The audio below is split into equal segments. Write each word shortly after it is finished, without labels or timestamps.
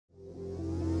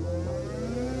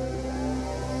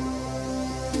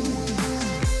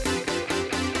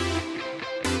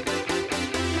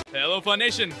Hello Fun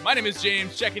Nation, my name is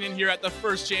James, checking in here at the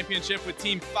first championship with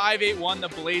Team 581, the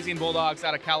Blazing Bulldogs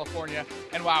out of California.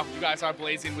 And wow, you guys are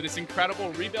blazing with this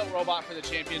incredible rebuilt robot for the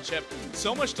championship.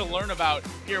 So much to learn about.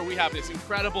 Here we have this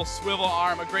incredible swivel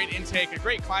arm, a great intake, a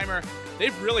great climber.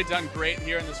 They've really done great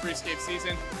here in this REEFSCAPE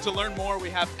season. To learn more,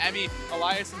 we have Emmy,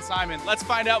 Elias, and Simon. Let's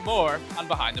find out more on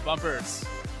Behind the Bumpers.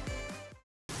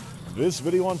 This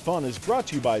video on fun is brought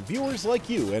to you by viewers like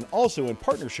you and also in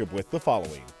partnership with the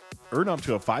following. Earn up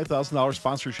to a $5,000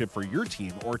 sponsorship for your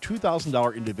team or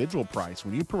 $2,000 individual prize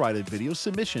when you provide a video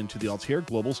submission to the Altair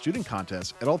Global Student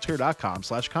Contest at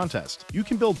altair.com/contest. You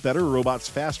can build better robots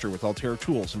faster with Altair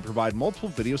tools and provide multiple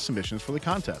video submissions for the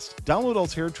contest. Download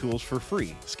Altair tools for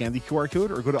free. Scan the QR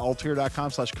code or go to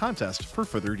altair.com/contest for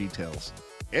further details.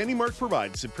 AndyMark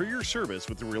provides superior service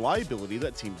with the reliability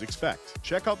that teams expect.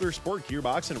 Check out their sport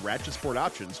gearbox and ratchet sport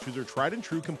options to their tried and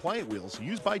true compliant wheels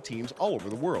used by teams all over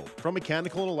the world. From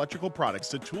mechanical and electrical products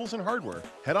to tools and hardware,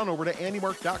 head on over to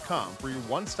andymark.com for your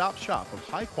one-stop shop of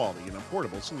high quality and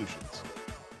affordable solutions.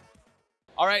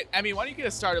 All right, Emmy, why don't you get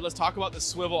us started? Let's talk about the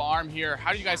swivel arm here.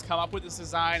 How did you guys come up with this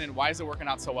design and why is it working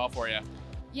out so well for you?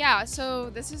 Yeah, so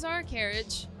this is our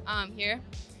carriage here.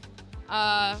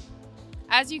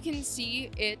 As you can see,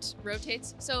 it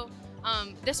rotates. So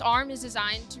this arm is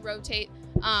designed to rotate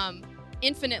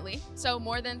infinitely, so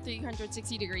more than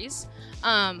 360 degrees.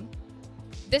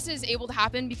 This is able to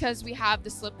happen because we have the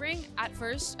slip ring. At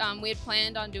first, we had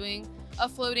planned on doing a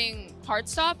floating hard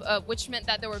stop, which meant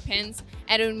that there were pins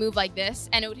and it would move like this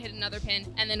and it would hit another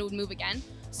pin and then it would move again.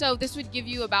 So this would give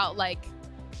you about like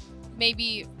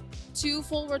maybe 2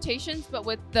 full rotations, but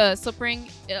with the slip ring,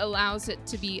 it allows it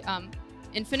to be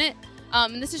infinite.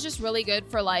 And this is just really good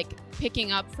for like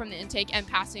picking up from the intake and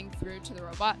passing through to the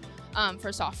robot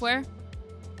for software.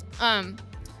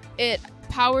 It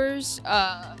powers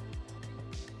our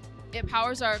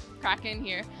Kraken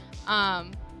here.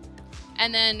 And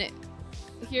then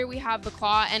here we have the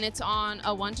claw and it's on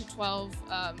a 1:12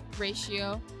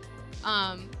 ratio.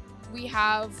 We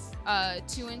have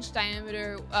 2-inch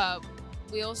diameter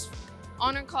wheels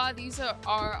on our claw. These are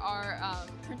our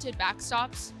printed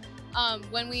backstops.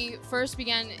 When we first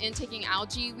began intaking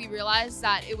algae, we realized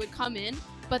that it would come in,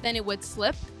 but then it would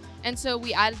slip. And so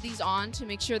we added these on to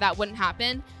make sure that wouldn't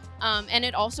happen. And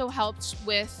it also helped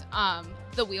with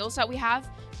the wheels that we have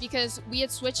because we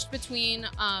had switched between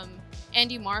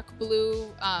AndyMark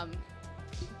blue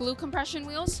compression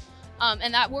wheels.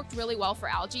 And that worked really well for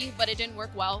algae, but it didn't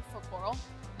work well for coral.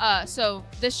 So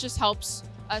this just helps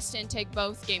us to intake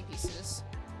both game pieces.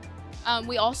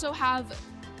 We also have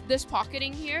this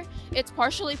pocketing here. It's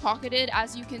partially pocketed,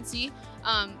 as you can see.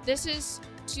 This is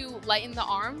to lighten the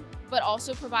arm, but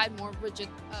also provide more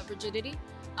rigidity.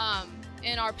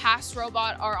 In our past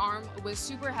robot, our arm was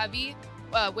super heavy,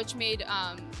 which made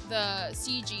the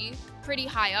CG pretty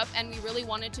high up, and we really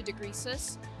wanted to decrease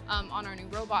this on our new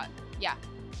robot. Yeah.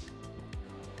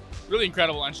 Really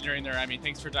incredible engineering there, Emmy.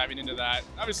 Thanks for diving into that.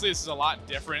 Obviously, this is a lot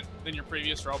different than your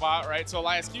previous robot, right? So,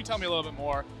 Elias, can you tell me a little bit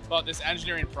more about this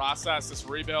engineering process, this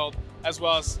rebuild, as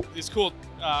well as these cool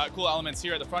elements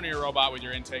here at the front of your robot with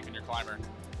your intake and your climber?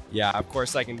 Yeah, of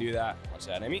course I can do that. Watch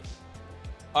that, Emmy.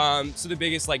 So the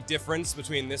biggest difference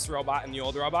between this robot and the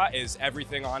old robot is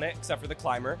everything on it except for the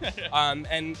climber.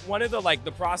 And one of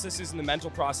the processes and the mental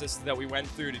process that we went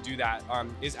through to do that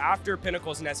is after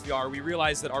Pinnacles and SVR, we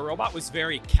realized that our robot was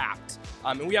very capped.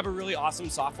 And we have a really awesome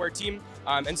software team.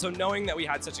 And so knowing that we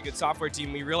had such a good software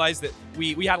team, we realized that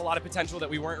we had a lot of potential that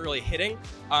we weren't really hitting.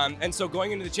 And so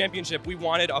going into the championship, we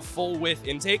wanted a full width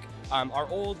intake. Our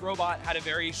old robot had a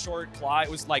very short claw. It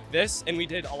was like this, and we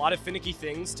did a lot of finicky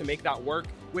things to make that work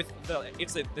with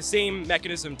the same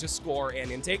mechanism to score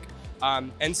and intake.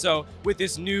 And so with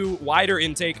this new wider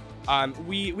intake,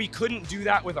 we couldn't do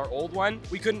that with our old one.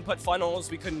 We couldn't put funnels,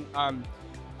 we couldn't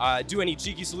do any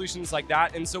cheeky solutions like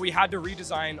that. And so we had to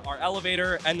redesign our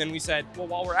elevator. And then we said, well,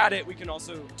 while we're at it, we can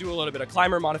also do a little bit of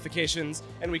climber modifications,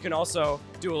 and we can also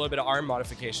do a little bit of arm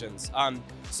modifications.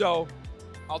 So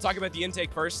I'll talk about the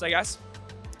intake first, I guess.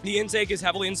 The intake is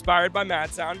heavily inspired by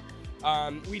Mad Sound.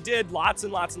 We did lots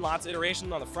and lots and lots of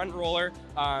iterations on the front roller.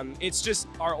 It's just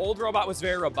our old robot was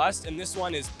very robust and this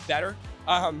one is better.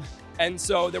 And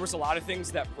so there was a lot of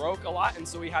things that broke a lot, and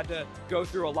so we had to go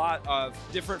through a lot of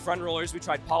different front rollers. We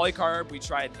tried polycarb, we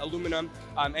tried aluminum,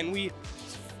 and we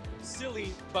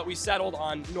settled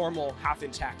on normal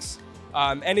 1/2-inch hex.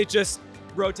 And it just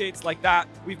rotates like that.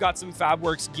 We've got some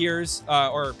FabWorks gears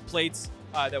or plates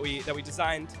that we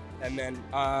designed, and then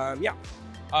yeah.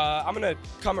 I'm gonna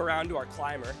come around to our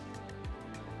climber.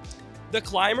 The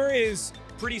climber is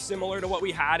pretty similar to what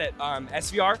we had at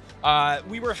SVR.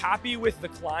 We were happy with the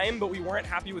climb, but we weren't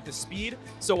happy with the speed.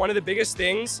 So one of the biggest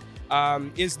things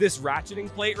is this ratcheting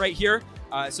plate right here.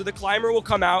 So the climber will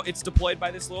come out, it's deployed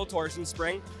by this little torsion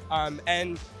spring.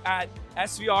 And at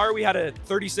SVR, we had a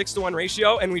 36-to-1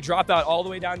 ratio, and we dropped that all the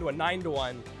way down to a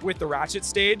 9-to-1 with the ratchet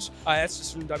stage. That's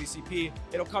just from WCP.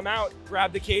 It'll come out,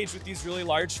 grab the cage with these really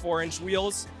large 4-inch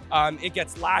wheels. It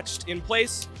gets latched in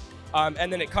place,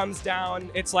 and then it comes down.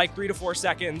 It's like 3 to 4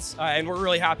 seconds, and we're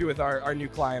really happy with our new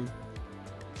climb.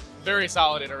 Very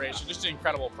solid iteration, just an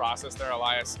incredible process there,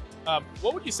 Elias.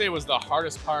 What would you say was the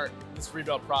hardest part of this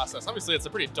rebuild process? Obviously, it's a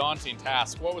pretty daunting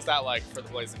task. What was that like for the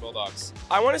Blazing Bulldogs?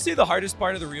 I want to say the hardest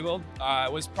part of the rebuild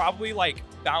was probably like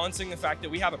balancing the fact that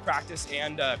we have a practice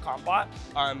and a comp bot.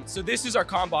 So this is our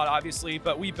comp bot, obviously,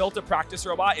 but we built a practice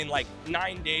robot in like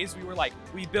 9 days.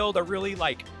 We build a really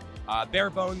like bare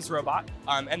bones robot,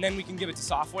 and then we can give it to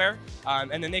software,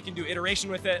 and then they can do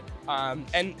iteration with it.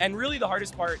 And really the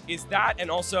hardest part is that, and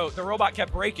also the robot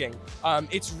kept breaking.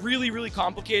 It's really, really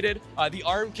complicated. The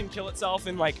arm can kill itself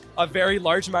in like a very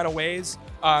large amount of ways,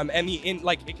 and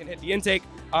it can hit the intake.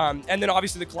 And then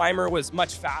obviously the climber was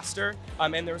much faster,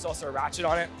 and there was also a ratchet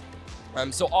on it.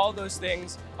 So all those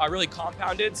things are really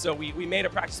compounded. So we made a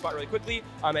practice bot really quickly,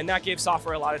 and that gave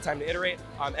software a lot of time to iterate,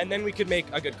 and then we could make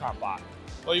a good comp bot.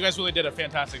 Well, you guys really did a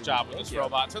fantastic job with this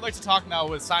robot. So I'd like to talk now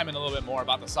with Simon a little bit more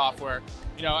about the software.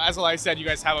 You know, as Elias said, you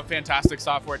guys have a fantastic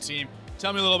software team.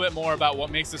 Tell me a little bit more about what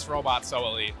makes this robot so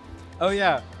elite. Oh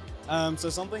yeah,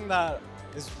 so something that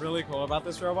is really cool about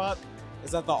this robot is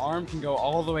that the arm can go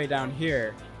all the way down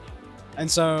here. And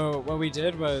so what we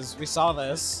did was we saw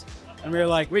this and we were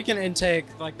like, we can intake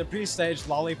like the pre-staged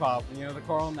lollipop, you know, the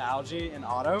coral and the algae in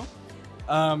auto.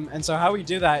 And so how we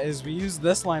do that is we use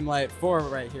this limelight 4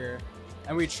 right here,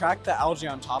 and we track the algae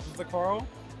on top of the coral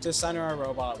to center our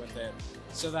robot with it,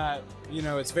 so that, you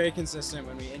know, it's very consistent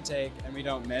when we intake and we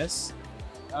don't miss.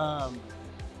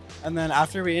 And then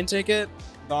after we intake it,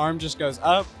 the arm just goes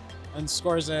up and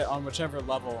scores it on whichever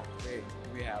level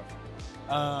we have.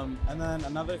 And then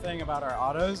another thing about our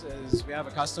autos is we have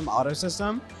a custom auto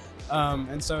system.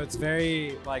 And so it's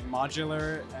very like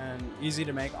modular and easy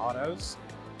to make autos.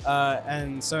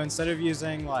 And so instead of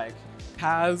using like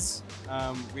paths,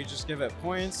 we just give it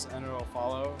points and it'll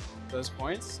follow those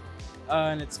points.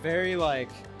 And it's very like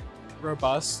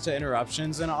robust to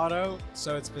interruptions in auto,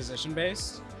 so it's position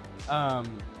based.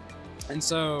 And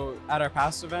so at our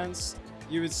past events,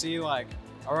 you would see like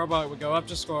our robot would go up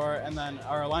to score, and then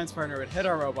our alliance partner would hit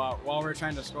our robot while we're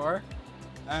trying to score,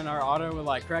 and our auto would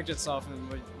like correct itself,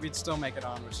 and we'd still make it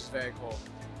on, which is very cool.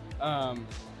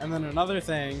 And then another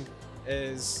thing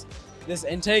is this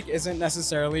intake isn't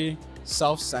necessarily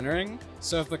self-centering.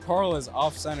 So if the coral is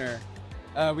off-center,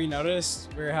 we noticed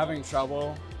we were having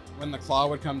trouble when the claw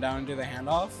would come down and do the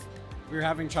handoff. We were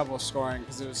having trouble scoring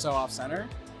because it was so off-center.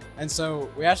 And so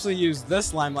we actually used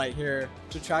this limelight here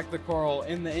to track the coral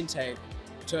in the intake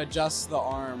to adjust the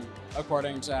arm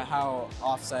according to how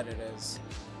offset it is.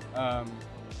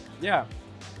 Yeah.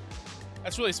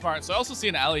 That's really smart. So I also see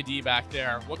an LED back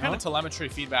there. What kind of telemetry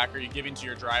feedback are you giving to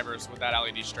your drivers with that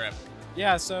LED strip?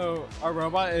 Yeah, so our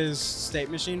robot is state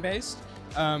machine based.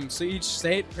 So each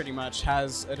state pretty much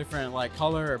has a different like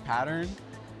color or pattern.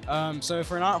 So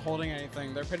if we're not holding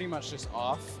anything, they're pretty much just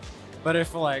off. But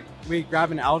if like we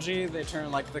grab an algae, they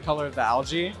turn like the color of the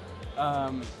algae.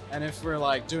 And if we're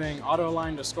like doing auto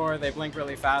line to score, they blink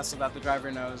really fast so that the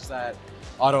driver knows that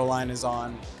auto line is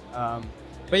on.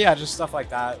 But yeah, just stuff like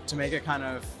that to make it kind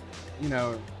of, you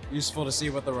know, useful to see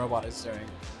what the robot is doing.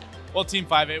 Well, Team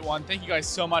 581, thank you guys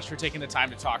so much for taking the time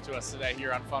to talk to us today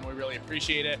here on Fun. We really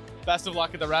appreciate it. Best of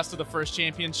luck at the rest of the first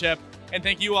championship. And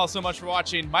thank you all so much for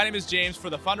watching. My name is James for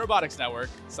the Fun Robotics Network,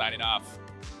 signing off.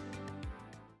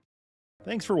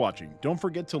 Thanks for watching. Don't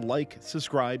forget to like,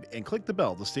 subscribe, and click the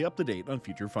bell to stay up to date on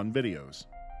future fun videos.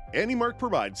 AndyMark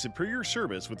provides superior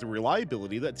service with the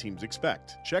reliability that teams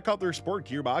expect. Check out their sport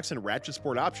gearbox and ratchet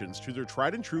sport options to their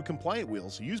tried and true compliant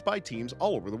wheels used by teams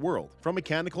all over the world. From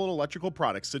mechanical and electrical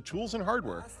products to tools and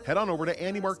hardware, head on over to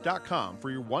andymark.com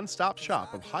for your one-stop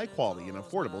shop of high quality and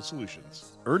affordable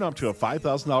solutions. Earn up to a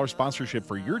 $5,000 sponsorship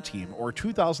for your team or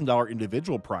 $2,000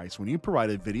 individual prize when you provide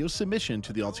a video submission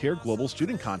to the Altair Global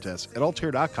Student Contest at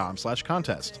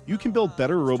altair.com/contest. You can build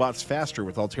better robots faster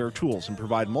with Altair tools and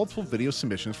provide multiple video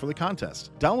submissions for the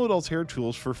contest. Download Altair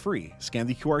tools for free, scan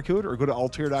the QR code, or go to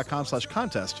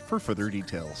altair.com/contest for further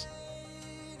details.